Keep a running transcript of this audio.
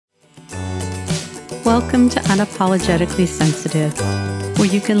Welcome to Unapologetically Sensitive, where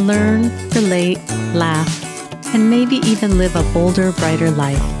you can learn, relate, laugh, and maybe even live a bolder, brighter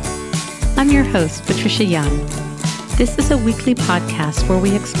life. I'm your host, Patricia Young. This is a weekly podcast where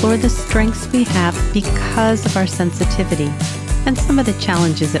we explore the strengths we have because of our sensitivity and some of the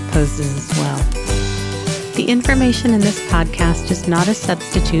challenges it poses as well. The information in this podcast is not a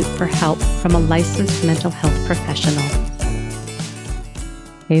substitute for help from a licensed mental health professional.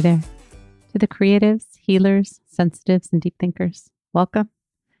 Hey there. To the creatives, healers, sensitives, and deep thinkers, welcome.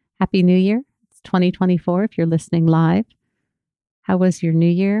 Happy New Year. It's 2024 if you're listening live. How was your new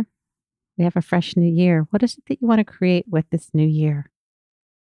year? We have a fresh new year. What is it that you want to create with this new year?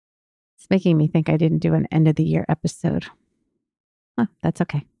 It's making me think I didn't do an end of the year episode. That's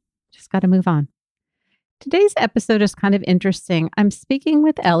okay. Just got to move on. Today's episode is kind of interesting. I'm speaking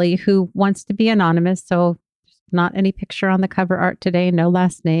with Ellie, who wants to be anonymous, so not any picture on the cover art today, no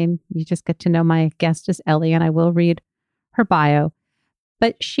last name. You just get to know my guest as Ellie, and I will read her bio.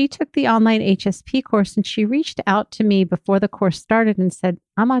 But she took the Online HSP course, and she reached out to me before the course started and said,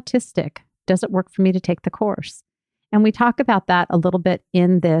 I'm autistic. Does it work for me to take the course? And we talk about that a little bit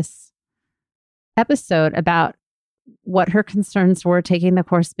in this episode about what her concerns were taking the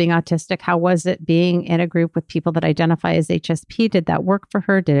course, being autistic. How was it being in a group with people that identify as HSP? Did that work for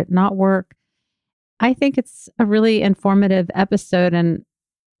her? Did it not work? I think it's a really informative episode, and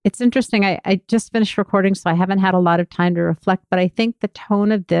it's interesting. I just finished recording, so I haven't had a lot of time to reflect, but I think the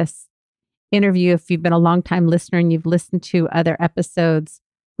tone of this interview, if you've been a long-time listener and you've listened to other episodes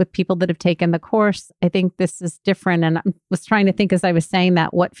with people that have taken the course, I think this is different. And I was trying to think as I was saying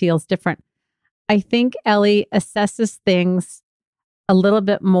that, what feels different. I think Ellie assesses things a little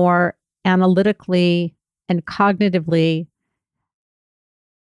bit more analytically and cognitively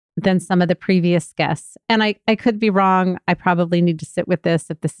than some of the previous guests. And I could be wrong. I probably need to sit with this.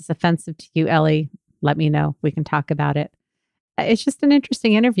 If this is offensive to you, Ellie, let me know. We can talk about it. It's just an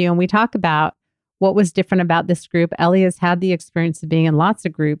interesting interview. And we talk about what was different about this group. Ellie has had the experience of being in lots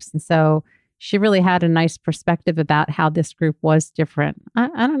of groups. And so she really had a nice perspective about how this group was different.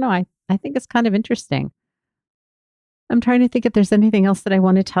 I don't know. I think it's kind of interesting. I'm trying to think if there's anything else that I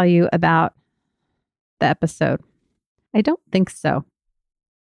want to tell you about the episode. I don't think so.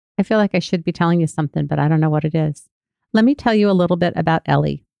 I feel like I should be telling you something, but I don't know what it is. Let me tell you a little bit about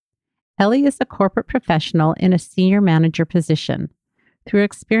Ellie. Ellie is a corporate professional in a senior manager position. Through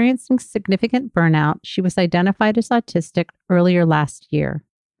experiencing significant burnout, she was identified as autistic earlier last year.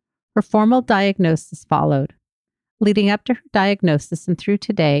 Her formal diagnosis followed. Leading up to her diagnosis and through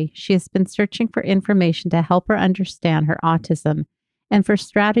today, she has been searching for information to help her understand her autism and for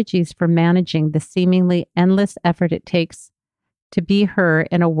strategies for managing the seemingly endless effort it takes to be her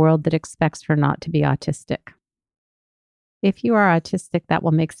in a world that expects her not to be autistic. If you are autistic, that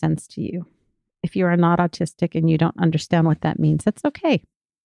will make sense to you. If you are not autistic and you don't understand what that means, that's okay.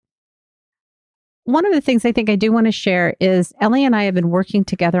 One of the things I think I do want to share is Ellie and I have been working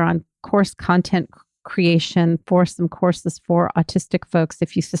together on course content creation for some courses for autistic folks.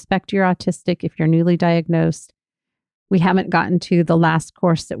 If you suspect you're autistic, if you're newly diagnosed, we haven't gotten to the last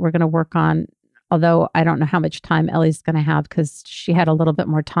course that we're going to work on. Although I don't know how much time Ellie's going to have because she had a little bit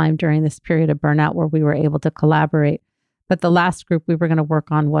more time during this period of burnout where we were able to collaborate. But the last group we were going to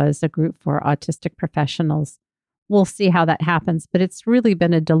work on was a group for autistic professionals. We'll see how that happens. But it's really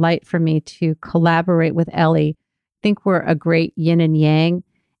been a delight for me to collaborate with Ellie. I think we're a great yin and yang,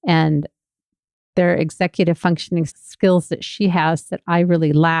 and there are executive functioning skills that she has that I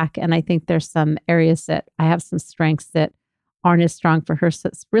really lack. And I think there's some areas that I have some strengths that aren't as strong for her. So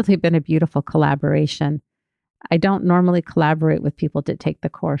it's really been a beautiful collaboration. I don't normally collaborate with people to take the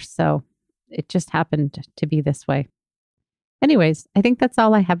course, so it just happened to be this way. Anyways, I think that's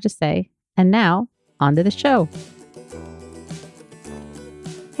all I have to say. And now, on to the show.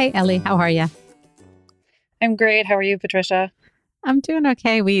 Hey, Ellie, how are you? I'm great. How are you, Patricia? I'm doing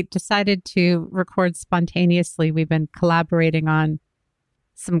okay. We decided to record spontaneously. We've been collaborating on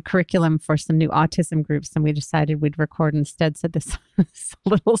some curriculum for some new autism groups, and we decided we'd record instead. So this is a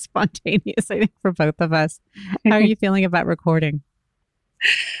little spontaneous, I think, for both of us. How are you feeling about recording?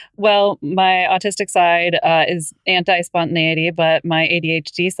 Well, my autistic side is anti-spontaneity, but my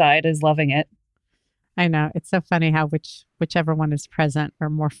ADHD side is loving it. I know. It's so funny how whichever one is present or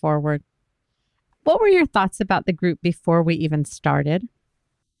more forward. What were your thoughts about the group before we even started?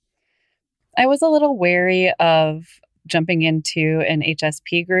 I was a little wary of jumping into an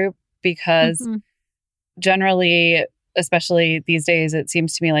HSP group because generally, especially these days, it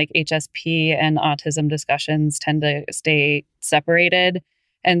seems to me like HSP and autism discussions tend to stay separated.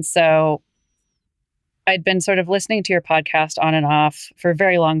 And so I'd been sort of listening to your podcast on and off for a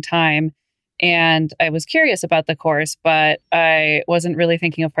very long time. And I was curious about the course, but I wasn't really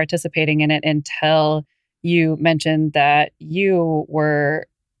thinking of participating in it until you mentioned that you were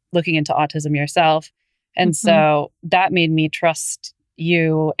looking into autism yourself. And so that made me trust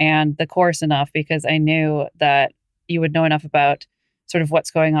you and the course enough, because I knew that you would know enough about sort of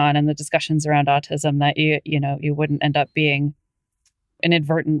what's going on and the discussions around autism that you wouldn't end up being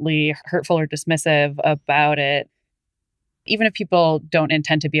inadvertently hurtful or dismissive about it. Even if people don't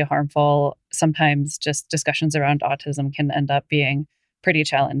intend to be harmful, sometimes just discussions around autism can end up being pretty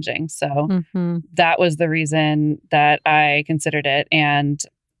challenging. So that was the reason that I considered it. And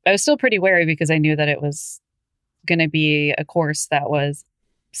I was still pretty wary because I knew that it was going to be a course that was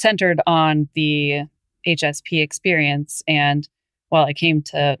centered on the HSP experience. And while I came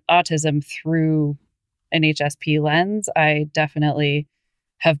to autism through an HSP lens, I definitely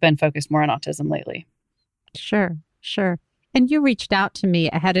have been focused more on autism lately. Sure. And you reached out to me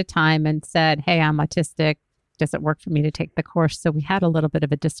ahead of time and said, hey, I'm autistic. Does it work for me to take the course? So we had a little bit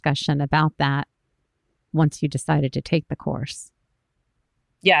of a discussion about that once you decided to take the course.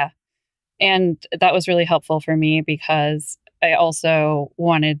 Yeah. And that was really helpful for me because I also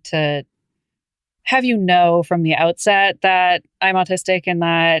wanted to have you know from the outset that I'm autistic and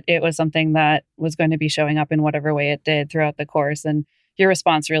that it was something that was going to be showing up in whatever way it did throughout the course. And your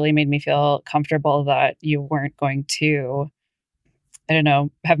response really made me feel comfortable that you weren't going to, I don't know,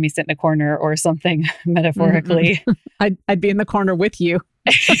 have me sit in a corner or something metaphorically. I'd be in the corner with you.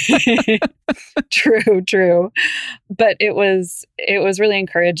 True. But it was really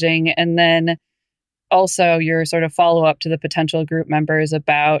encouraging. And then also your sort of follow up to the potential group members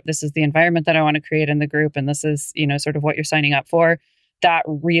about this is the environment that I want to create in the group. And this is, sort of what you're signing up for. That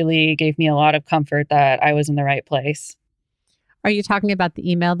really gave me a lot of comfort that I was in the right place. Are you talking about the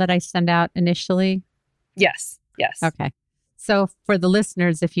email that I sent out initially? Yes. Okay. So for the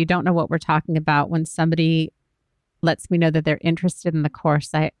listeners, if you don't know what we're talking about, when somebody lets me know that they're interested in the course,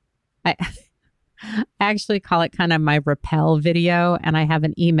 I actually call it kind of my rappel video, and I have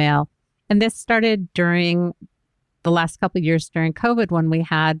an email. And this started during the last couple of years during COVID when we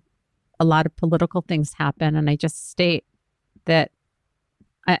had a lot of political things happen. And I just state that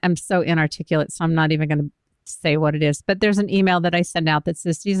I'm so inarticulate, so I'm not even going to say what it is. But there's an email that I send out that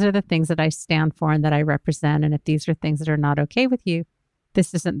says, these are the things that I stand for and that I represent. And if these are things that are not okay with you,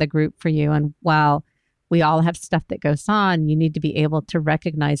 this isn't the group for you. And while we all have stuff that goes on, you need to be able to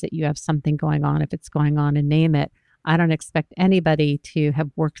recognize that you have something going on if it's going on and name it. I don't expect anybody to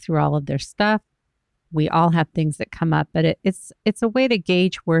have worked through all of their stuff. We all have things that come up, but it's a way to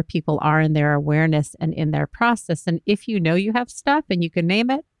gauge where people are in their awareness and in their process. And if you know you have stuff and you can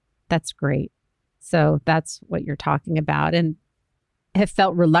name it, that's great. So that's what you're talking about. And have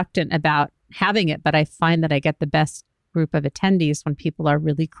felt reluctant about having it, but I find that I get the best group of attendees when people are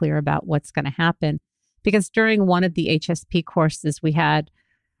really clear about what's going to happen. Because during one of the HSP courses we had,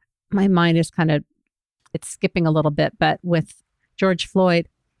 my mind is it's skipping a little bit, but with George Floyd.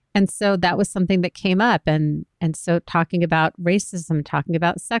 And so that was something that came up. And so talking about racism, talking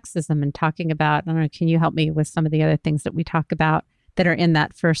about sexism, and talking about, I don't know, can you help me with some of the other things that we talk about that are in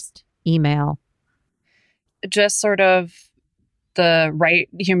that first email? Just sort of the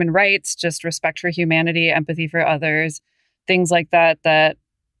human rights, just respect for humanity, empathy for others, things like that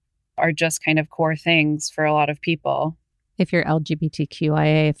are just kind of core things for a lot of people. If you're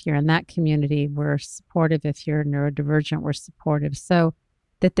LGBTQIA, if you're in that community, we're supportive. If you're neurodivergent, we're supportive. So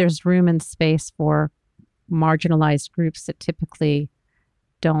that there's room and space for marginalized groups that typically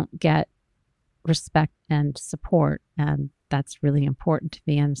don't get respect and support. And that's really important to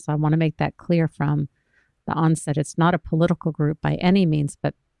me. And so I want to make that clear from the onset. It's not a political group by any means,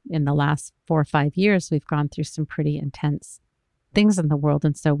 but in the last 4 or 5 years, we've gone through some pretty intense things in the world.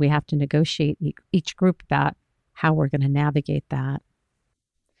 And so we have to negotiate each group about how we're going to navigate that.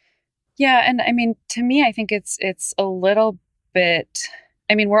 Yeah. And I mean, to me, I think it's a little bit,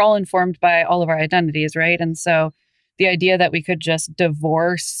 we're all informed by all of our identities, right? And so the idea that we could just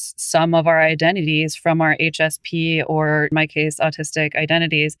divorce some of our identities from our HSP, or in my case, autistic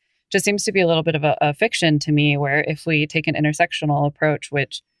identities, just seems to be a little bit of a fiction to me, where if we take an intersectional approach,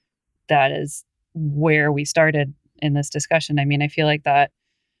 which that is where we started in this discussion, I feel like that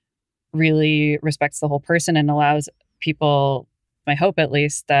really respects the whole person and allows people, my hope at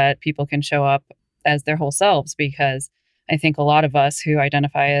least, that people can show up as their whole selves, because I think a lot of us who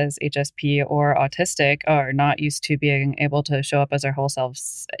identify as HSP or autistic are not used to being able to show up as our whole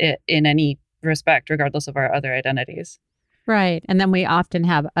selves in any respect, regardless of our other identities. Right. And then we often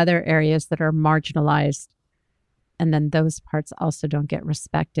have other areas that are marginalized, and then those parts also don't get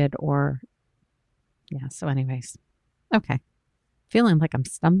respected, or, yeah. So anyways, okay. feeling like I'm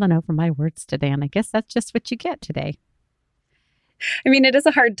stumbling over my words today, and I guess that's just what you get today. I mean, it is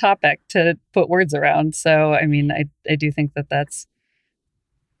a hard topic to put words around. So, I mean, I do think that that's,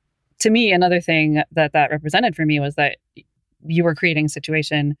 to me, another thing that represented for me was that you were creating a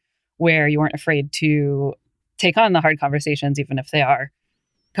situation where you weren't afraid to take on the hard conversations, even if they are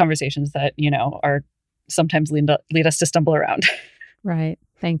conversations that, are sometimes lead us to stumble around. Right.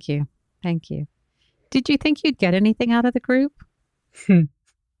 Thank you. Thank you. Did you think you'd get anything out of the group?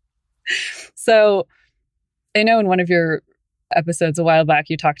 So I know in one of your episodes a while back,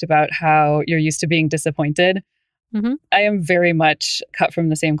 you talked about how you're used to being disappointed. Mm-hmm. I am very much cut from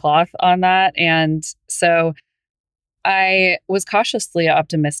the same cloth on that. And so I was cautiously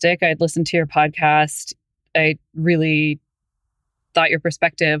optimistic. I'd listened to your podcast. I really thought your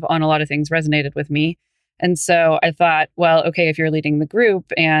perspective on a lot of things resonated with me. And so I thought, well, okay, if you're leading the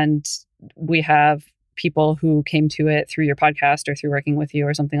group and we have people who came to it through your podcast or through working with you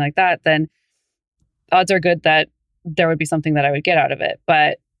or something like that, then odds are good that there would be something that I would get out of it.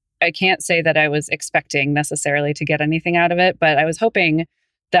 But I can't say that I was expecting necessarily to get anything out of it, but I was hoping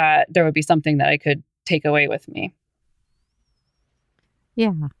that there would be something that I could take away with me.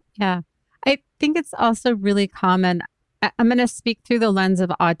 Yeah. Yeah. I think it's also really common. I'm going to speak through the lens of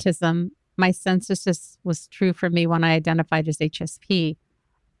autism. My sense was true for me when I identified as HSP.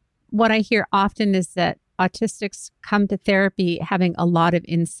 What I hear often is that autistics come to therapy having a lot of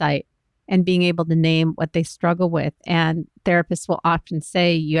insight and being able to name what they struggle with. And therapists will often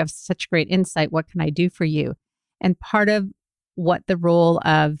say, you have such great insight. What can I do for you? And part of what the role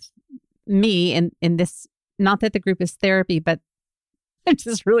of me in this, not that the group is therapy, but I'm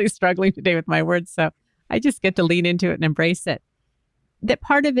just really struggling today with my words. So I just get to lean into it and embrace it. That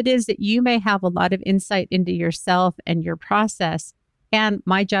part of it is that you may have a lot of insight into yourself and your process. And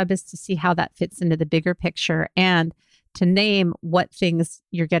my job is to see how that fits into the bigger picture and to name what things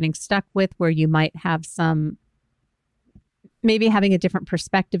you're getting stuck with, where you might have some, maybe having a different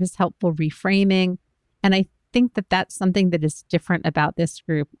perspective is helpful, reframing. And I think that that's something that is different about this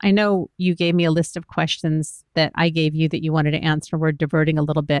group. I know you gave me a list of questions that I gave you that you wanted to answer. We're diverting a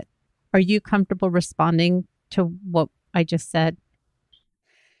little bit. Are you comfortable responding to what I just said?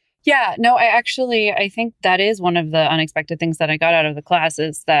 Yeah, no, I think that is one of the unexpected things that I got out of the class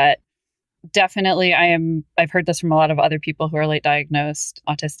is that definitely I've heard this from a lot of other people who are late diagnosed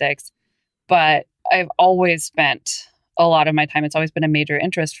autistics, but I've always spent a lot of my time, it's always been a major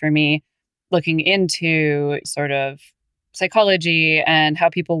interest for me looking into sort of psychology and how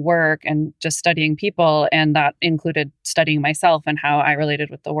people work and just studying people. And that included studying myself and how I related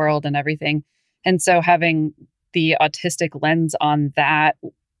with the world and everything. And so having the autistic lens on that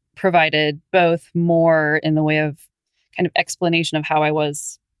provided both more in the way of kind of explanation of how I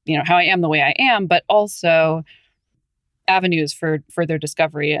was, how I am the way I am, but also avenues for further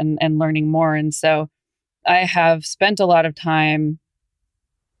discovery and learning more. And so I have spent a lot of time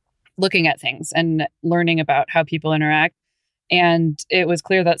looking at things and learning about how people interact. And it was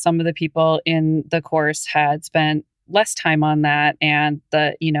clear that some of the people in the course had spent less time on that and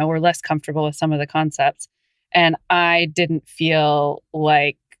were less comfortable with some of the concepts. And I didn't feel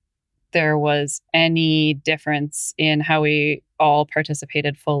like there was any difference in how we all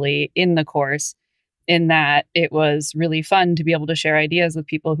participated fully in the course, in that it was really fun to be able to share ideas with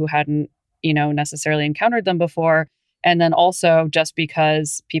people who hadn't, necessarily encountered them before. And then also just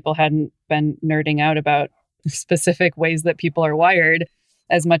because people hadn't been nerding out about specific ways that people are wired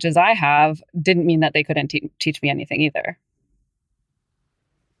as much as I have, didn't mean that they couldn't teach me anything either.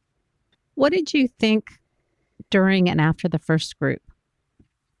 What did you think during and after the first group?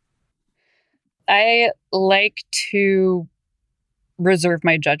 I like to reserve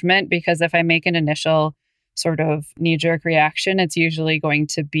my judgment because if I make an initial sort of knee-jerk reaction, it's usually going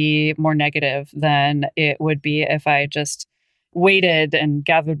to be more negative than it would be if I just waited and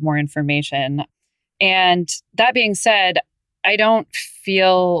gathered more information. And that being said, I don't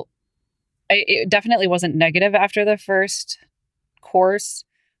feel, it definitely wasn't negative after the first course,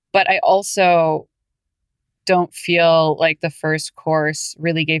 but I also don't feel like the first course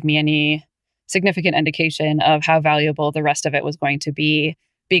really gave me any significant indication of how valuable the rest of it was going to be,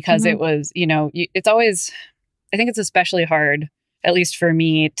 because it was, it's always, I think it's especially hard, at least for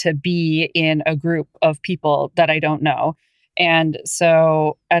me, to be in a group of people that I don't know. And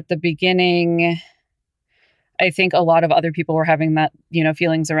so at the beginning, I think a lot of other people were having that,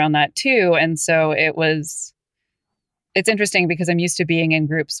 feelings around that too. And so it's interesting because I'm used to being in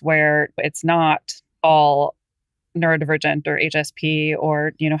groups where it's not all neurodivergent or HSP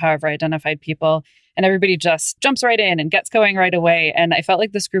or, however identified people. And everybody just jumps right in and gets going right away. And I felt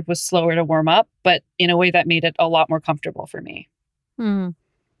like this group was slower to warm up, but in a way that made it a lot more comfortable for me.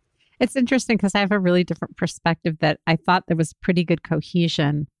 It's interesting because I have a really different perspective that I thought there was pretty good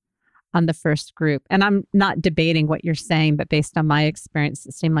cohesion on the first group. And I'm not debating what you're saying, but based on my experience,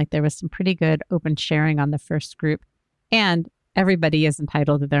 it seemed like there was some pretty good open sharing on the first group. And everybody is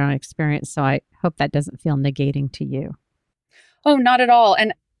entitled to their own experience. So I hope that doesn't feel negating to you. Oh, not at all.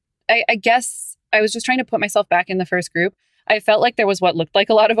 And I guess I was just trying to put myself back in the first group. I felt like there was what looked like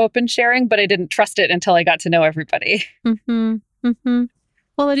a lot of open sharing, but I didn't trust it until I got to know everybody.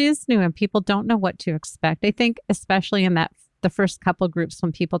 Well, it is new and people don't know what to expect. I think especially in the first couple groups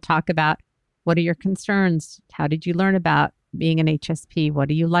when people talk about what are your concerns? How did you learn about being an HSP? What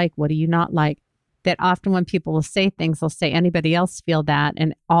do you like? What do you not like? That often when people will say things, they'll say, anybody else feel that?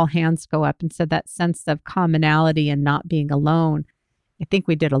 And all hands go up. And so that sense of commonality and not being alone, I think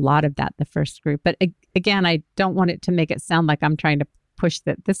we did a lot of that the first group. But again, I don't want it to make it sound like I'm trying to push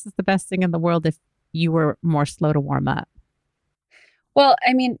that this is the best thing in the world if you were more slow to warm up. Well,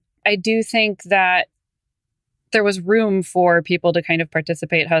 I mean, I do think that there was room for people to kind of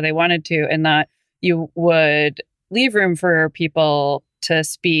participate how they wanted to, and that you would leave room for people to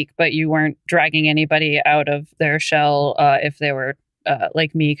speak, but you weren't dragging anybody out of their shell if they were,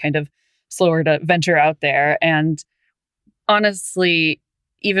 like me, kind of slower to venture out there. And honestly,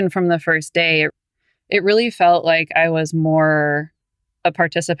 even from the first day, it really felt like I was more a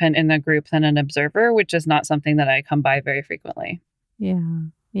participant in the group than an observer, which is not something that I come by very frequently.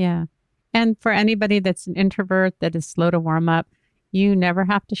 Yeah. And for anybody that's an introvert that is slow to warm up, you never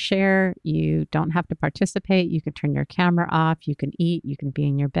have to share. You don't have to participate. You can turn your camera off. You can eat. You can be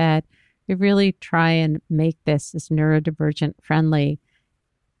in your bed. We really try and make this as neurodivergent friendly.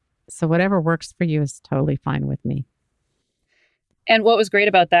 So whatever works for you is totally fine with me. And what was great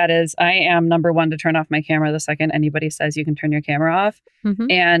about that is I am number one to turn off my camera the second anybody says you can turn your camera off.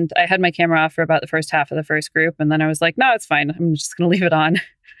 And I had my camera off for about the first half of the first group. And then I was like, no, it's fine. I'm just going to leave it on.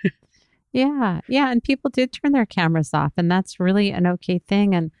 Yeah. And people did turn their cameras off. And that's really an okay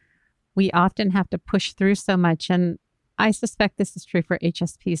thing. And we often have to push through so much. And I suspect this is true for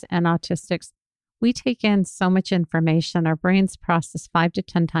HSPs and autistics. We take in so much information. Our brains process 5 to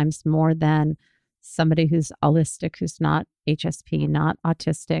 10 times more than somebody who's allistic, who's not HSP, not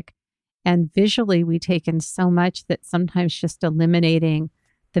autistic. And visually, we take in so much that sometimes just eliminating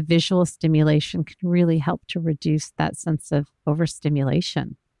the visual stimulation can really help to reduce that sense of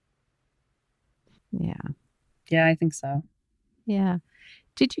overstimulation. Yeah, I think so. Yeah.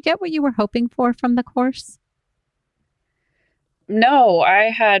 Did you get what you were hoping for from the course? No, I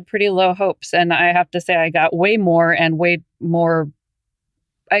had pretty low hopes. And I have to say, I got way more.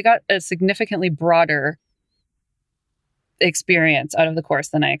 I got a significantly broader experience out of the course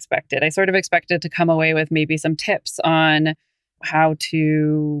than I expected. I sort of expected to come away with maybe some tips on how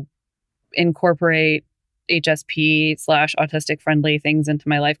to incorporate HSP/autistic friendly things into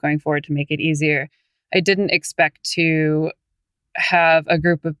my life going forward to make it easier. I didn't expect to have a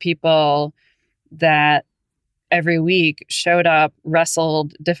group of people that every week showed up,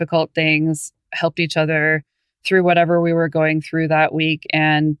 wrestled difficult things, helped each other through whatever we were going through that week,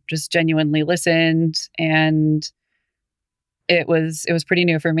 and just genuinely listened. And it was pretty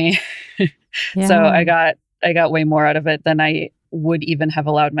new for me. Yeah. So I got way more out of it than I would even have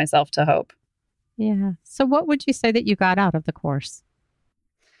allowed myself to hope. Yeah. So what would you say that you got out of the course?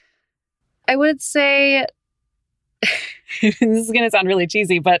 I would say, this is going to sound really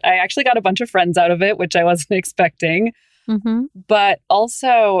cheesy, but I actually got a bunch of friends out of it, which I wasn't expecting. But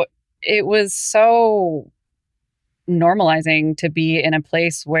also, it was so normalizing to be in a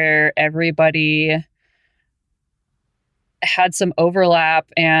place where everybody had some overlap,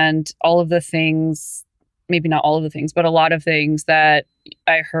 and all of the things, maybe not all of the things, but a lot of things that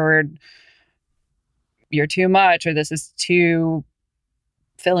I heard, you're too much, or this is too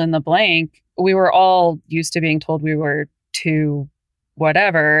fill in the blank. We were all used to being told we were too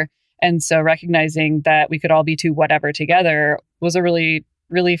whatever. And so recognizing that we could all be too whatever together was a really,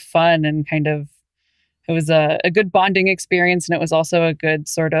 really fun and kind of, it was a good bonding experience. And it was also a good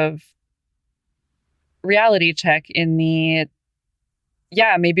sort of reality check in the,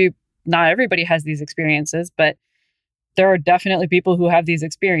 maybe not everybody has these experiences, but there are definitely people who have these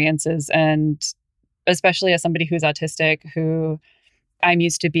experiences. And especially as somebody who's autistic, who I'm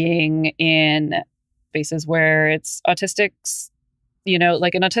used to being in spaces where it's autistics,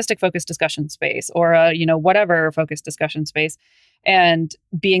 like an autistic focused discussion space or a, whatever focused discussion space. And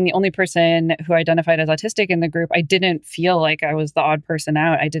being the only person who identified as autistic in the group, I didn't feel like I was the odd person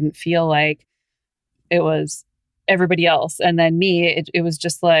out. I didn't feel like it was everybody else. And then me, it was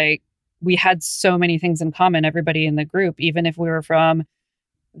just like, we had so many things in common, everybody in the group, even if we were from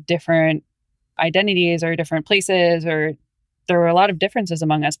different identities or different places, or there were a lot of differences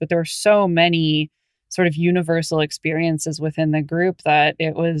among us, but there were so many sort of universal experiences within the group that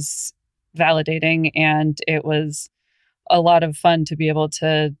it was validating, and it was a lot of fun to be able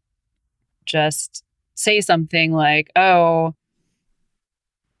to just say something like, oh,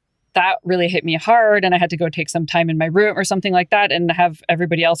 that really hit me hard and I had to go take some time in my room or something like that, and have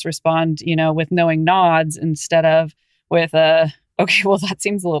everybody else respond, with knowing nods instead of with okay, well, that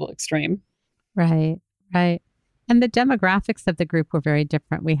seems a little extreme. Right, right. And the demographics of the group were very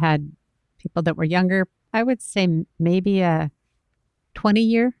different. We had people that were younger, I would say maybe a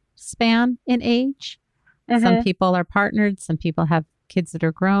 20-year span in age. Mm-hmm. Some people are partnered. Some people have kids that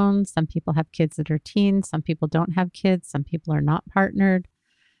are grown. Some people have kids that are teens. Some people don't have kids. Some people are not partnered.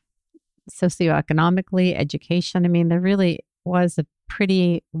 Socioeconomically, education. I mean, there really was a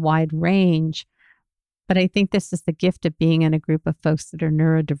pretty wide range. But I think this is the gift of being in a group of folks that are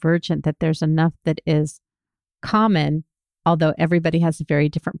neurodivergent, that there's enough that is common, although everybody has a very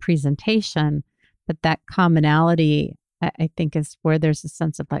different presentation. But that commonality, I think, is where there's a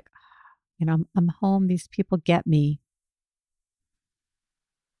sense of like, I'm home. These people get me.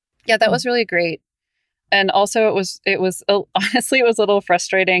 Yeah, that was really great. And also honestly, it was a little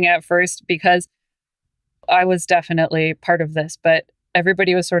frustrating at first because I was definitely part of this, but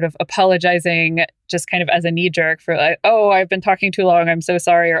everybody was sort of apologizing just kind of as a knee jerk for like, oh, I've been talking too long, I'm so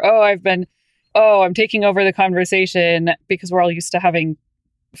sorry. Or, I'm taking over the conversation, because we're all used to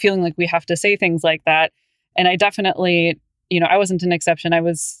feeling like we have to say things like that. And I definitely, I wasn't an exception. I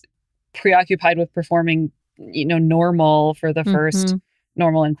was preoccupied with performing, normal for the first,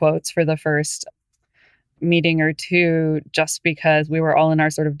 normal in quotes, for the first meeting or two, just because we were all in our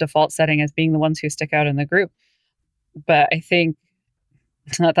sort of default setting as being the ones who stick out in the group. But I think,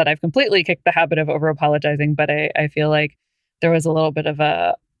 not that I've completely kicked the habit of over apologizing, but I feel like there was a little bit of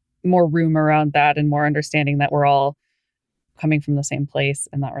a more room around that and more understanding that we're all coming from the same place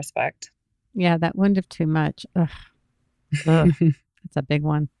in that respect. Yeah, that wound of too much. Ugh. That's a big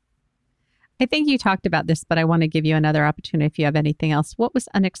one. I think you talked about this, but I want to give you another opportunity if you have anything else. What was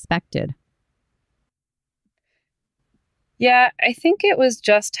unexpected? Yeah, I think it was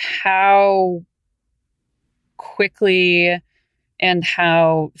just how quickly and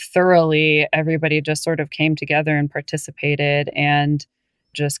how thoroughly everybody just sort of came together and participated and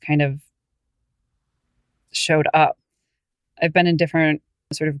just kind of showed up. I've been in different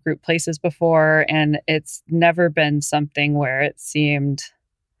sort of group places before, and it's never been something where it seemed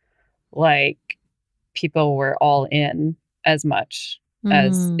like people were all in as much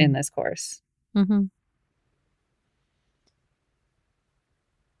as in this course. Mm-hmm.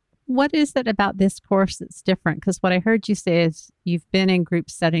 What is it about this course that's different? Because what I heard you say is you've been in group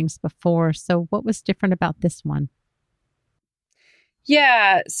settings before. So what was different about this one?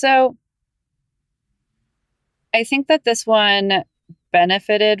 Yeah, so I think that this one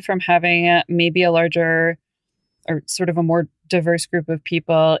benefited from having maybe a larger or sort of a more diverse group of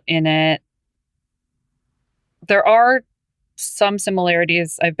people in it. There are some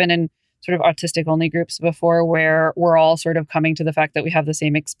similarities. I've been in sort of autistic only groups before where we're all sort of coming to the fact that we have the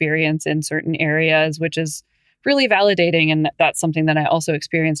same experience in certain areas, which is really validating. And that's something that I also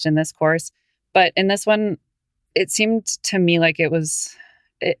experienced in this course. But in this one, it seemed to me like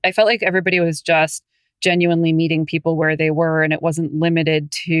I felt like everybody was just genuinely meeting people where they were. And it wasn't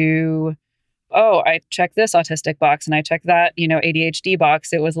limited to, oh, I check this autistic box and I check that, ADHD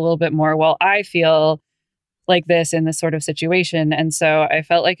box. It was a little bit more, well, I feel like this in this sort of situation. And so I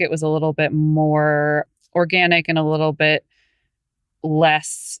felt like it was a little bit more organic and a little bit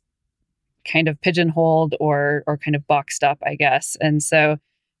less kind of pigeonholed or kind of boxed up, I guess. And so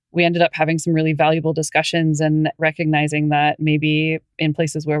we ended up having some really valuable discussions and recognizing that maybe in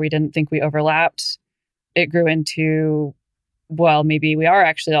places where we didn't think we overlapped, it grew into, well, maybe we are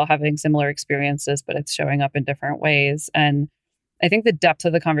actually all having similar experiences, but it's showing up in different ways. And I think the depth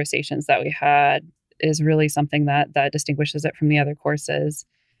of the conversations that we had is really something that distinguishes it from the other courses.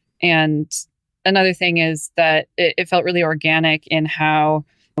 And another thing is that it felt really organic in how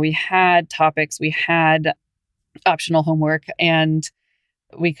we had topics, we had optional homework, and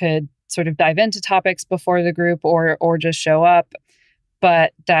we could sort of dive into topics before the group or just show up,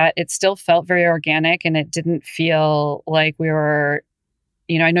 but that it still felt very organic and it didn't feel like we were,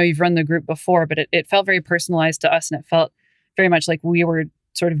 I know you've run the group before, but it felt very personalized to us, and it felt very much like we were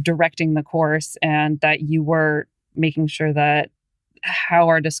sort of directing the course and that you were making sure that how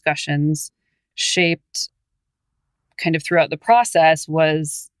our discussions shaped kind of throughout the process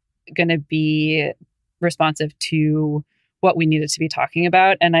was going to be responsive to what we needed to be talking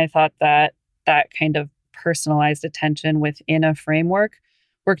about. And I thought that that kind of personalized attention within a framework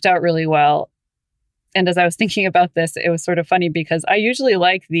worked out really well. And as I was thinking about this, it was sort of funny because I usually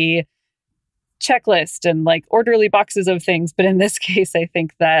like the checklist and like orderly boxes of things. But in this case, I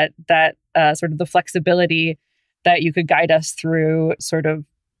think that sort of the flexibility that you could guide us through sort of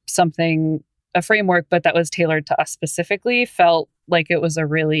something, a framework, but that was tailored to us specifically, felt like it was a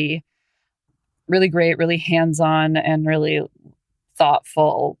really, really great, really hands-on and really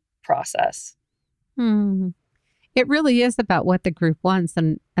thoughtful process. It really is about what the group wants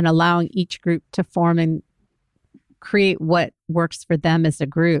and allowing each group to form and create what works for them as a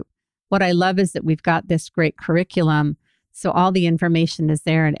group. What I love is that we've got this great curriculum. So all the information is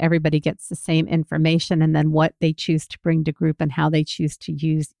there and everybody gets the same information. And then what they choose to bring to group and how they choose to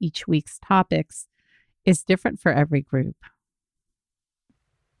use each week's topics is different for every group.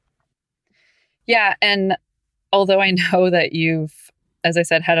 Yeah. And although I know that you've, as I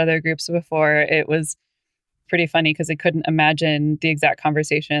said, had other groups before, it was pretty funny because I couldn't imagine the exact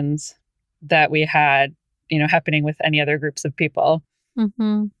conversations that we had, happening with any other groups of people.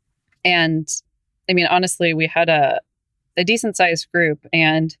 Mm-hmm. And I mean, honestly, we had a decent sized group.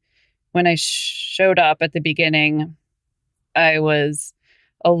 And when I showed up at the beginning, I was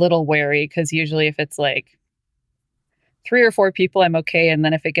a little wary because usually if it's like 3 or 4 people, I'm okay. And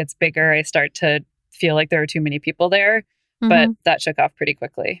then if it gets bigger, I start to feel like there are too many people there. Mm-hmm. But that shook off pretty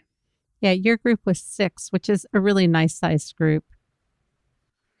quickly. Yeah, your group was 6, which is a really nice sized group.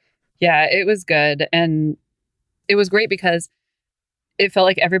 Yeah, it was good. And it was great because it felt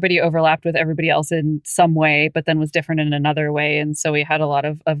like everybody overlapped with everybody else in some way, but then was different in another way. And so we had a lot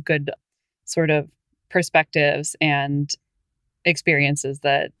of good sort of perspectives and experiences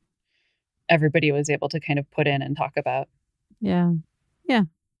that everybody was able to kind of put in and talk about. Yeah. Yeah.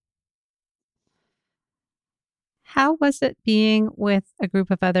 How was it being with a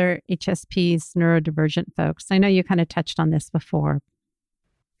group of other HSPs, neurodivergent folks? I know you kind of touched on this before.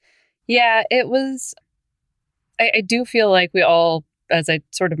 Yeah, it was, I do feel like we all, as I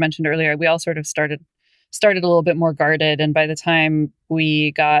sort of mentioned earlier, we all sort of started a little bit more guarded. And by the time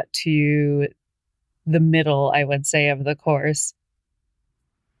we got to the middle, I would say, of the course,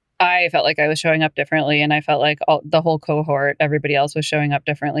 I felt like I was showing up differently. And I felt like the whole cohort, everybody else was showing up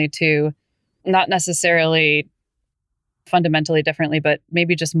differently too. Not necessarily fundamentally differently, but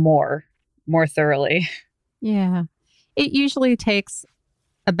maybe just more thoroughly. Yeah. It usually takes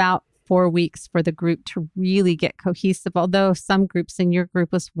about 4 weeks for the group to really get cohesive, although some groups, and your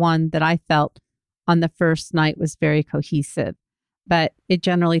group was one that I felt on the first night was very cohesive. But it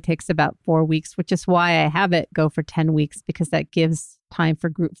generally takes about 4 weeks, which is why I have it go for 10 weeks, because that gives time for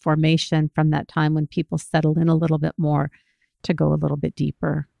group formation from that time when people settle in a little bit more to go a little bit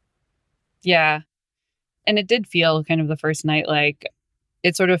deeper. Yeah. And it did feel kind of the first night like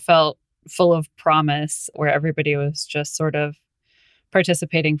it sort of felt full of promise, where everybody was just sort of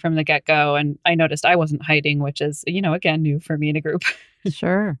participating from the get-go. And I noticed I wasn't hiding, which is, again, new for me in a group.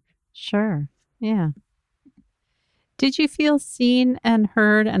 Sure. Yeah. Did you feel seen and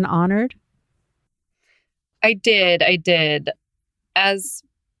heard and honored? I did. As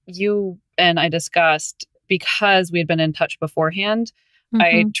you and I discussed, because we had been in touch beforehand, mm-hmm.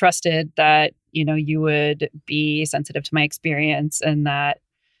 I trusted that, you would be sensitive to my experience and that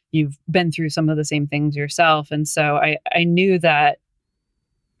you've been through some of the same things yourself. And so I knew that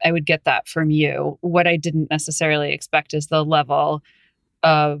I would get that from you. What I didn't necessarily expect is the level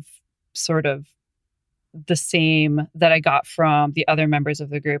of sort of the same that I got from the other members of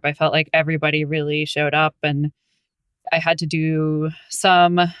the group. I felt like everybody really showed up, and I had to do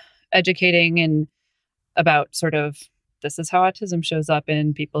some educating and about sort of, this is how autism shows up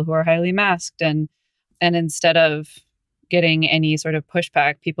in people who are highly masked. And instead of getting any sort of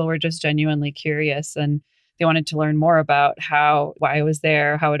pushback, people were just genuinely curious, and they wanted to learn more about why I was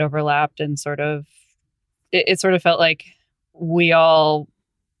there, how it overlapped, and sort of, it sort of felt like we all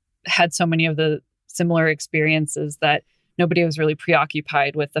had so many of the similar experiences that nobody was really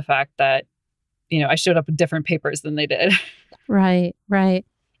preoccupied with the fact that, I showed up with different papers than they did. Right.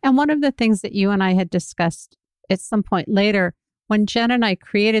 And one of the things that you and I had discussed at some point later, when Jen and I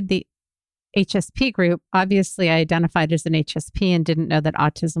created the HSP group, obviously I identified as an HSP and didn't know that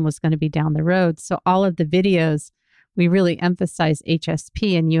autism was going to be down the road. So all of the videos, we really emphasize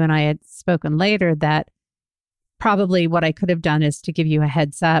HSP. And you and I had spoken later that probably what I could have done is to give you a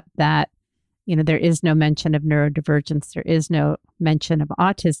heads up that, there is no mention of neurodivergence. There is no mention of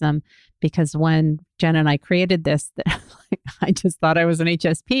autism, because when Jen and I created this, I just thought I was an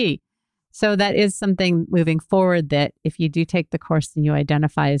HSP. So that is something moving forward, that if you do take the course and you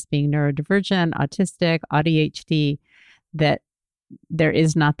identify as being neurodivergent, autistic, ADHD, that there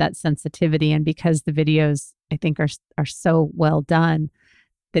is not that sensitivity. And because the videos, I think, are so well done,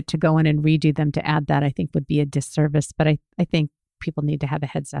 that to go in and redo them to add that, I think would be a disservice. But I think people need to have a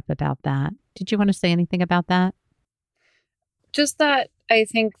heads up about that. Did you want to say anything about that? Just that I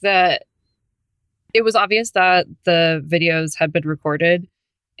think that it was obvious that the videos had been recorded.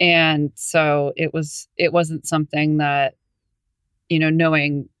 And so it wasn't something that,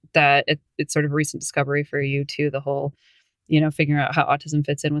 knowing that it's sort of a recent discovery for you too, the whole, figuring out how autism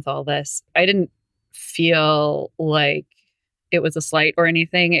fits in with all this. I didn't feel like it was a slight or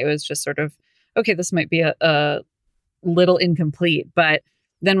anything. It was just sort of, okay, this might be a little incomplete. But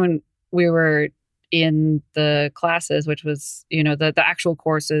then when we were in the classes, which was, the actual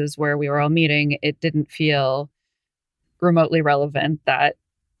courses where we were all meeting, it didn't feel remotely relevant that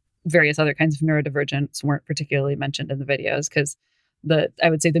various other kinds of neurodivergence weren't particularly mentioned in the videos, because I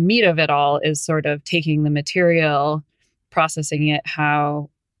would say the meat of it all is sort of taking the material, processing it how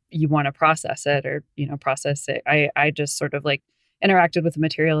you want to process it, or, process it. I just sort of like interacted with the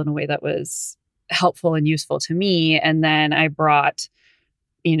material in a way that was helpful and useful to me. And then I brought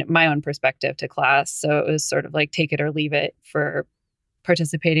my own perspective to class. So it was sort of like take it or leave it for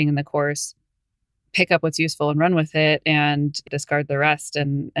participating in the course, pick up what's useful and run with it, and discard the rest.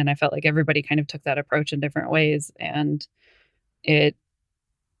 And I felt like everybody kind of took that approach in different ways, and it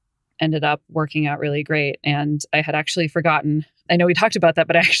ended up working out really great. And I had actually forgotten, I know we talked about that,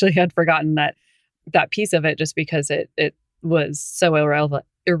 but I actually had forgotten that piece of it, just because it was so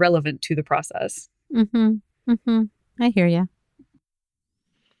irrelevant to the process. Mm-hmm. Mm-hmm. I hear you.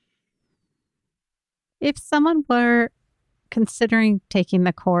 If someone were considering taking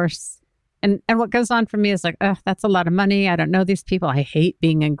the course, and what goes on for me is like, oh, that's a lot of money. I don't know these people. I hate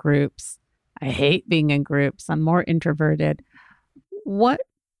being in groups. I'm more introverted. What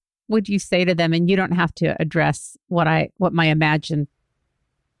would you say to them? And you don't have to address what my imagined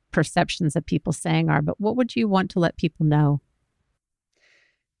perceptions of people saying are, but what would you want to let people know?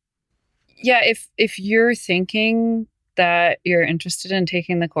 Yeah, if you're thinking that you're interested in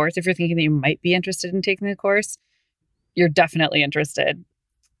taking the course, if you're thinking that you might be interested in taking the course, you're definitely interested.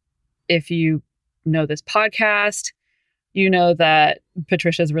 If you know this podcast, you know that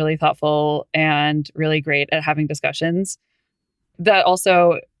Patricia is really thoughtful and really great at having discussions. That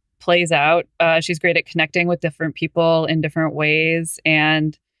also plays out. She's great at connecting with different people in different ways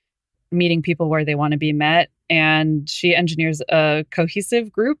and meeting people where they want to be met. And she engineers a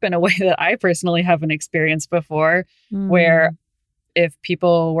cohesive group in a way that I personally haven't experienced before, where if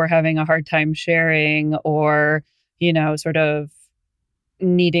people were having a hard time sharing, or, sort of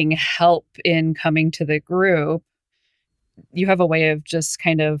needing help in coming to the group, you have a way of just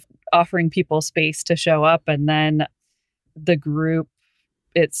kind of offering people space to show up. And then the group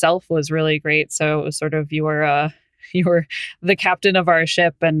itself was really great. So it was sort of, you were the captain of our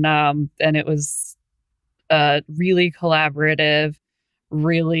ship, and it was a really collaborative,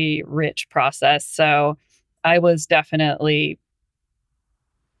 really rich process. So I was definitely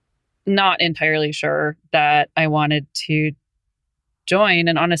not entirely sure that I wanted to join.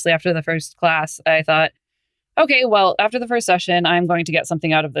 And honestly, after the first class, I thought, okay, well, after the first session, I'm going to get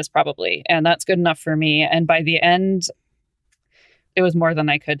something out of this probably. And that's good enough for me. And by the end, it was more than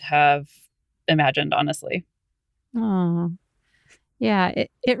I could have imagined, honestly. Oh, yeah,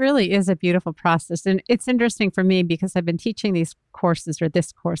 it really is a beautiful process. And it's interesting for me because I've been teaching these courses, or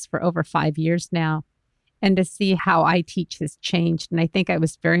this course, for over 5 years now. And to see how I teach has changed. And I think I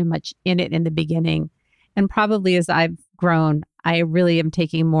was very much in it in the beginning. And probably as I've grown, I really am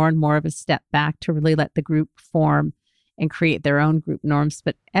taking more and more of a step back to really let the group form and create their own group norms.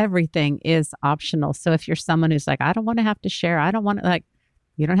 But everything is optional. So if you're someone who's like, I don't want to have to share, I don't want to, like,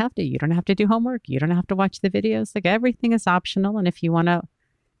 you don't have to do homework. You don't have to watch the videos. Like, everything is optional. And if you want to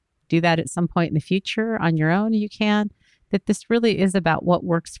do that at some point in the future on your own, you can. That this really is about what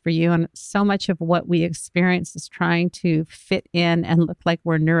works for you. And so much of what we experience is trying to fit in and look like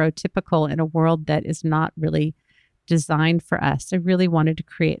we're neurotypical in a world that is not really designed for us. I really wanted to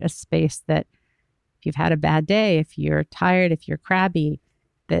create a space that if you've had a bad day, if you're tired, if you're crabby,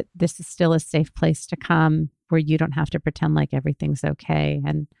 that this is still a safe place to come where you don't have to pretend like everything's okay.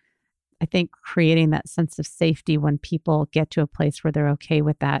 And I think creating that sense of safety when people get to a place where they're okay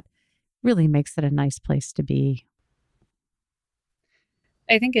with that really makes it a nice place to be.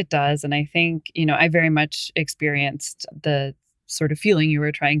 I think it does. And I think, I very much experienced the sort of feeling you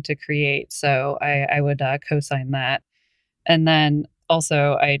were trying to create. So I would co-sign that. And then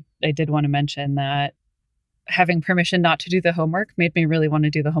also, I did want to mention that having permission not to do the homework made me really want to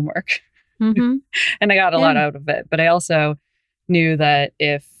do the homework. Mm-hmm. And I got a lot out of it. But I also knew that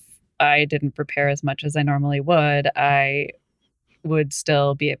if I didn't prepare as much as I normally would, I would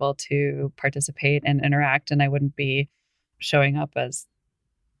still be able to participate and interact, and I wouldn't be showing up as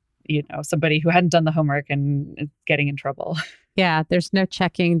somebody who hadn't done the homework and is getting in trouble. Yeah, there's no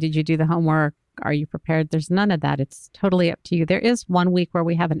checking. Did you do the homework? Are you prepared? There's none of that. It's totally up to you. There is one week where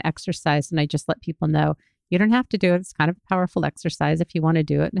we have an exercise, and I just let people know you don't have to do it. It's kind of a powerful exercise if you want to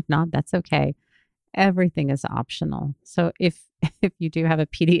do it. And if not, that's okay. Everything is optional. So if you do have a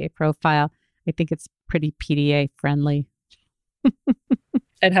PDA profile, I think it's pretty PDA friendly.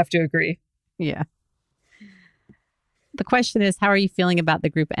 I'd have to agree. Yeah. The question is, how are you feeling about the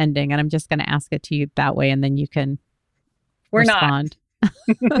group ending? And I'm just going to ask it to you that way, and then you can respond.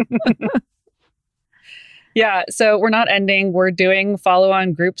 Not. Yeah, so we're not ending. We're doing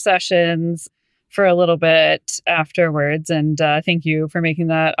follow-on group sessions for a little bit afterwards. And thank you for making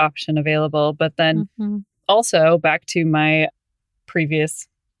that option available. But then also back to my previous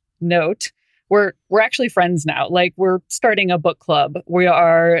note, we're actually friends now. Like, we're starting a book club. We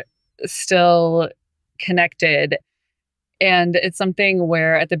are still connected. And it's something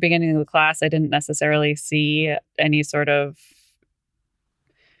where at the beginning of the class, I didn't necessarily see any sort of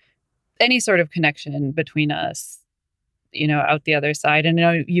connection between us, out the other side. And I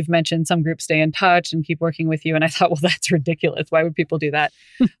know you've mentioned some groups stay in touch and keep working with you. And I thought, well, that's ridiculous. Why would people do that?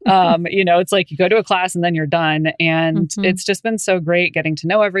 It's like you go to a class and then you're done. And it's just been so great getting to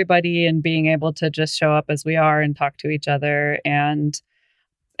know everybody and being able to just show up as we are and talk to each other. And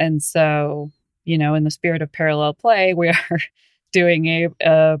so, in the spirit of parallel play, we are doing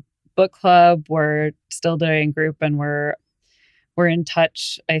a book club. We're still doing group, and we're in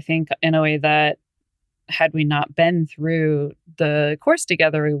touch, I think, in a way that had we not been through the course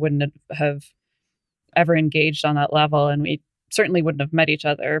together, we wouldn't have ever engaged on that level. And we certainly wouldn't have met each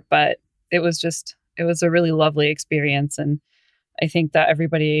other. But it was a really lovely experience. And I think that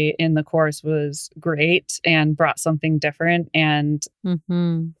everybody in the course was great and brought something different. And I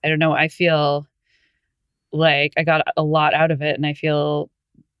don't know, I feel like I got a lot out of it. And I feel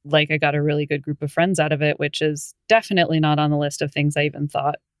like I got a really good group of friends out of it, which is definitely not on the list of things I even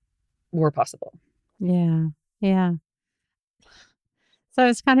thought were possible. Yeah. Yeah. So I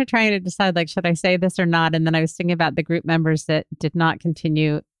was kind of trying to decide, like, should I say this or not? And then I was thinking about the group members that did not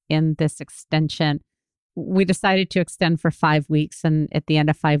continue in this extension. We decided to extend for 5 weeks. And at the end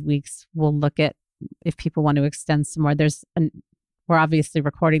of 5 weeks, we'll look at if people want to extend some more. We're obviously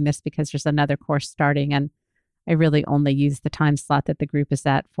recording this because there's another course starting, and I really only use the time slot that the group is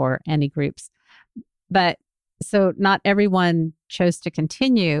at for any groups. But so not everyone chose to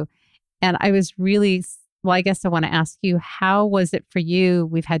continue. And I was really, I guess I want to ask you, how was it for you?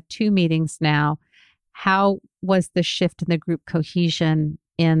 We've had 2 meetings now. How was the shift in the group cohesion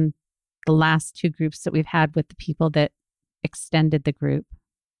in the last 2 groups that we've had with the people that extended the group?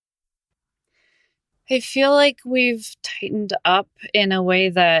 I feel like we've tightened up in a way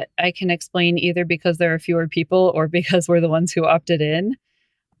that I can explain either because there are fewer people or because we're the ones who opted in.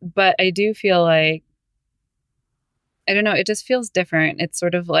 But I do feel like, I don't know, it just feels different. It's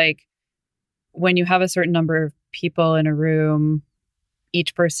sort of like when you have a certain number of people in a room,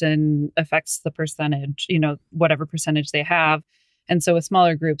 each person affects the percentage, whatever percentage they have. And so with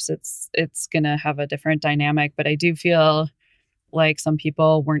smaller groups, it's going to have a different dynamic. But I do feel like some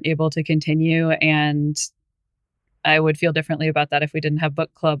people weren't able to continue, and I would feel differently about that if we didn't have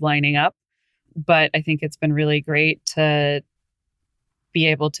book club lining up. But I think it's been really great to be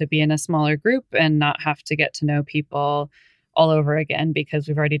able to be in a smaller group and not have to get to know people all over again because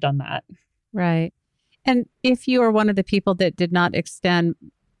we've already done that. Right. And if you are one of the people that did not extend,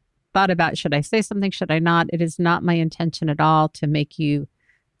 thought about, should I say something? Should I not? It is not my intention at all to make you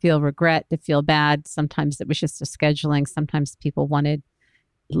feel regret, to feel bad. Sometimes it was just a scheduling. Sometimes people wanted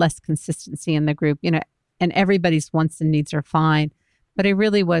less consistency in the group, and everybody's wants and needs are fine. But I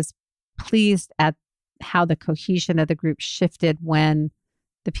really was pleased at how the cohesion of the group shifted when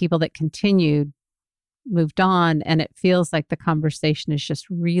the people that continued moved on. And it feels like the conversation is just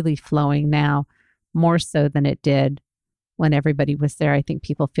really flowing now, more so than it did when everybody was there. I think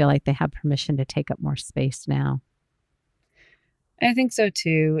people feel like they have permission to take up more space now. I think so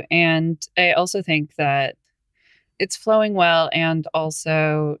too. And I also think that it's flowing well. And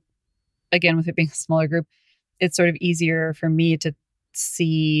also, again, with it being a smaller group, it's sort of easier for me to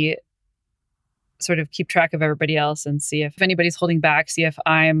sort of keep track of everybody else and see if anybody's holding back, see if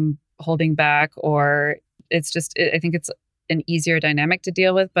I'm holding back, or it's just, I think it's an easier dynamic to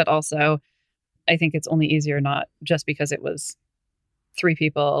deal with. But also, I think it's only easier not just because it was 3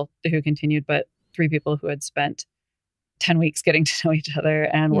 people who continued, but 3 people who had spent 10 weeks getting to know each other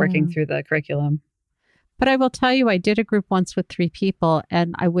and working through the curriculum. But I will tell you, I did a group once with 3 people,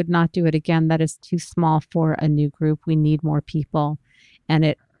 and I would not do it again. That is too small for a new group. We need more people. And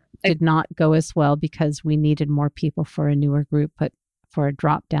it did not go as well because we needed more people for a newer group. But for a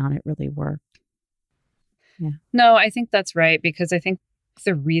drop down, it really worked. Yeah. No, I think that's right, because I think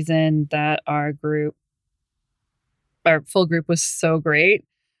the reason that our full group was so great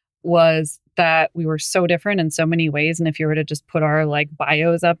was that we were so different in so many ways. And if you were to just put our like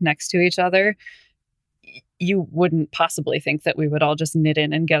bios up next to each other, you wouldn't possibly think that we would all just knit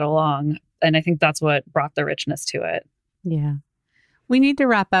in and get along. And I think that's what brought the richness to it. Yeah. We need to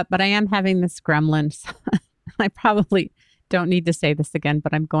wrap up, but I am having this gremlin. I probably don't need to say this again,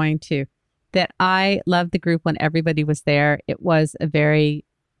 but I'm going to. That I loved the group when everybody was there. It was a very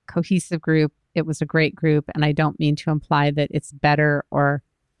cohesive group. It was a great group. And I don't mean to imply that it's better, or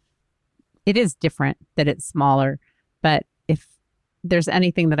it is different, that it's smaller. But if there's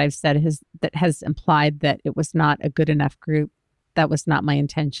anything that I've said that has implied that it was not a good enough group, that was not my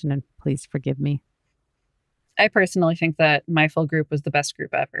intention. And please forgive me. I personally think that my full group was the best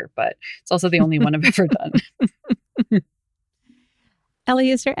group ever, but it's also the only one I've ever done.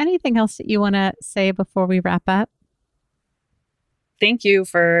 Ellie, is there anything else that you want to say before we wrap up? Thank you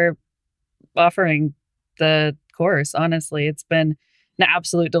for offering the course. Honestly, it's been an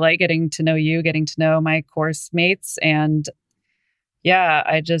absolute delight getting to know you, getting to know my course mates. And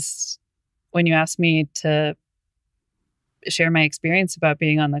yeah, when you asked me to share my experience about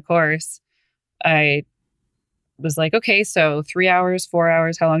being on the course, I was like, okay, so 3 hours, 4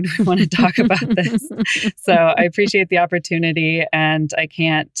 hours, how long do we want to talk about this? So I appreciate the opportunity, and I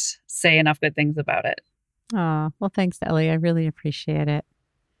can't say enough good things about it. Oh, well, thanks, Ellie. I really appreciate it.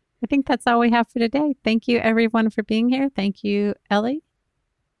 I think that's all we have for today. Thank you, everyone, for being here. Thank you, Ellie.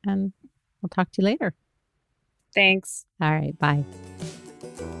 And we'll talk to you later. Thanks. All right. Bye.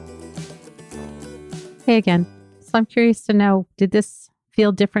 Hey again. So I'm curious to know, did this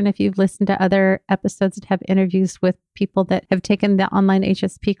feel different if you've listened to other episodes that have interviews with people that have taken the Online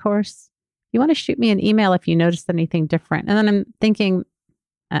HSP course? You want to shoot me an email if you noticed anything different. And then I'm thinking,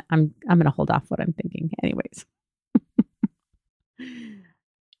 I'm going to hold off what I'm thinking anyways.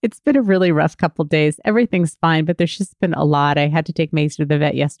 It's been a really rough couple of days. Everything's fine, but there's just been a lot. I had to take Maisie to the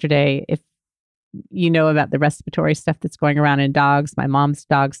vet yesterday. If you know about the respiratory stuff that's going around in dogs, my mom's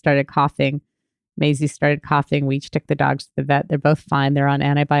dog started coughing. Maisie started coughing. We each took the dogs to the vet. They're both fine. They're on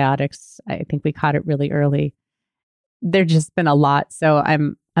antibiotics. I think we caught it really early. There's just been a lot. So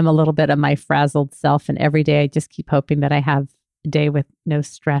I'm a little bit of my frazzled self. And every day I just keep hoping that I have a day with no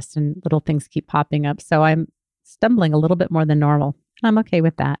stress, and little things keep popping up. So I'm stumbling a little bit more than normal. I'm okay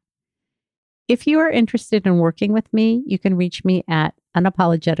with that. If you are interested in working with me, you can reach me at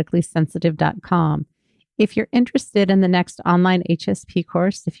unapologeticallysensitive.com. If you're interested in the next Online HSP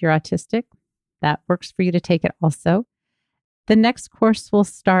course, if you're autistic, that works for you to take it also. The next course will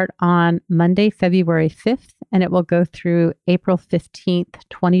start on Monday, February 5th, and it will go through April 15th,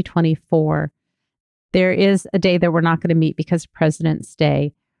 2024. There is a day that we're not going to meet because of President's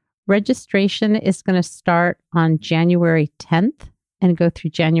Day. Registration is going to start on January 10th and go through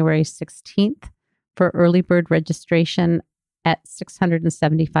January 16th for early bird registration at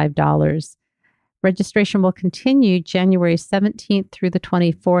 $675. Registration will continue January 17th through the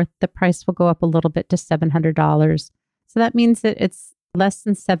 24th. The price will go up a little bit to $700. So that means that it's less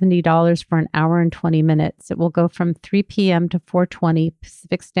than $70 for an hour and 20 minutes. It will go from 3 p.m. to 4:20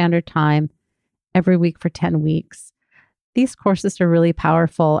 Pacific Standard Time every week for 10 weeks. These courses are really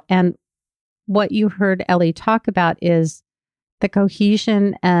powerful. And what you heard Ellie talk about is the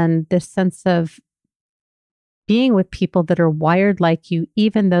cohesion and this sense of being with people that are wired like you,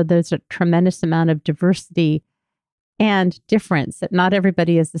 even though there's a tremendous amount of diversity and difference, that not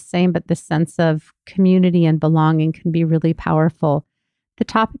everybody is the same, but the sense of community and belonging can be really powerful. The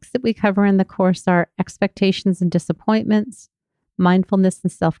topics that we cover in the course are expectations and disappointments, mindfulness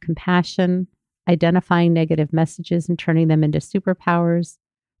and self-compassion, identifying negative messages and turning them into superpowers,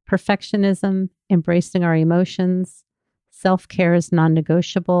 perfectionism, embracing our emotions, self-care is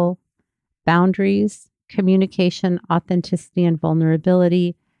non-negotiable, boundaries, communication, authenticity, and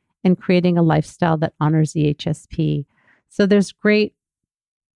vulnerability, and creating a lifestyle that honors the HSP. So there's great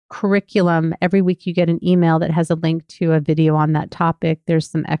curriculum. Every week you get an email that has a link to a video on that topic. There's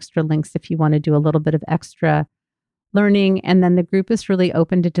some extra links if you want to do a little bit of extra learning. And then the group is really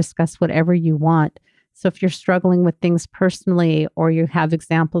open to discuss whatever you want. So if you're struggling with things personally, or you have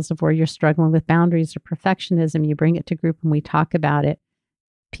examples of where you're struggling with boundaries or perfectionism, you bring it to group and we talk about it.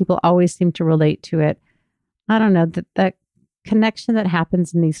 People always seem to relate to it. I don't know, that connection that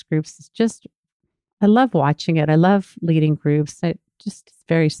happens in these groups is just, I love watching it. I love leading groups. It's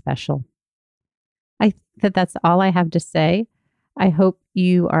very special. I think that's all I have to say. I hope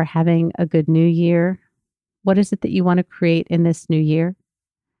you are having a good new year. What is it that you want to create in this new year?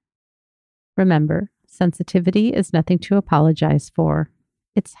 Remember, Sensitivity is nothing to apologize for.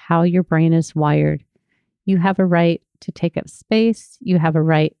 It's how your brain is wired. You have a right to take up space. You have a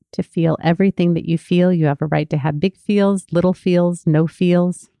right to feel everything that you feel. You have a right to have big feels, little feels, no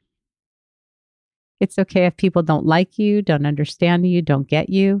feels. It's okay if people don't like you, don't understand you, don't get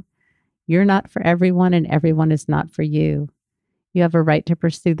you. You're not for everyone, and everyone is not for you. You have a right to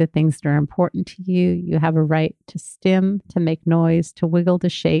pursue the things that are important to you. You have a right to stim, to make noise, to wiggle, to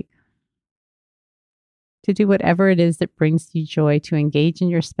shake, to do whatever it is that brings you joy, to engage in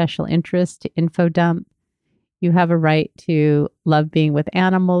your special interests, to info dump. You have a right to love being with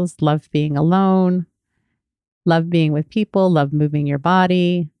animals, love being alone, love being with people, love moving your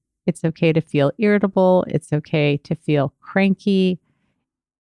body. It's okay to feel irritable. It's okay to feel cranky.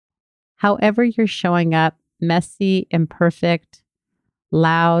 However you're showing up, messy, imperfect,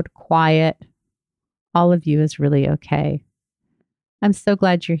 loud, quiet, all of you is really okay. I'm so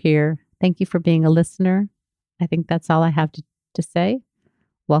glad you're here. Thank you for being a listener. I think that's all I have to say.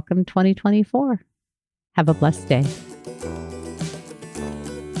 Welcome 2024. Have a blessed day.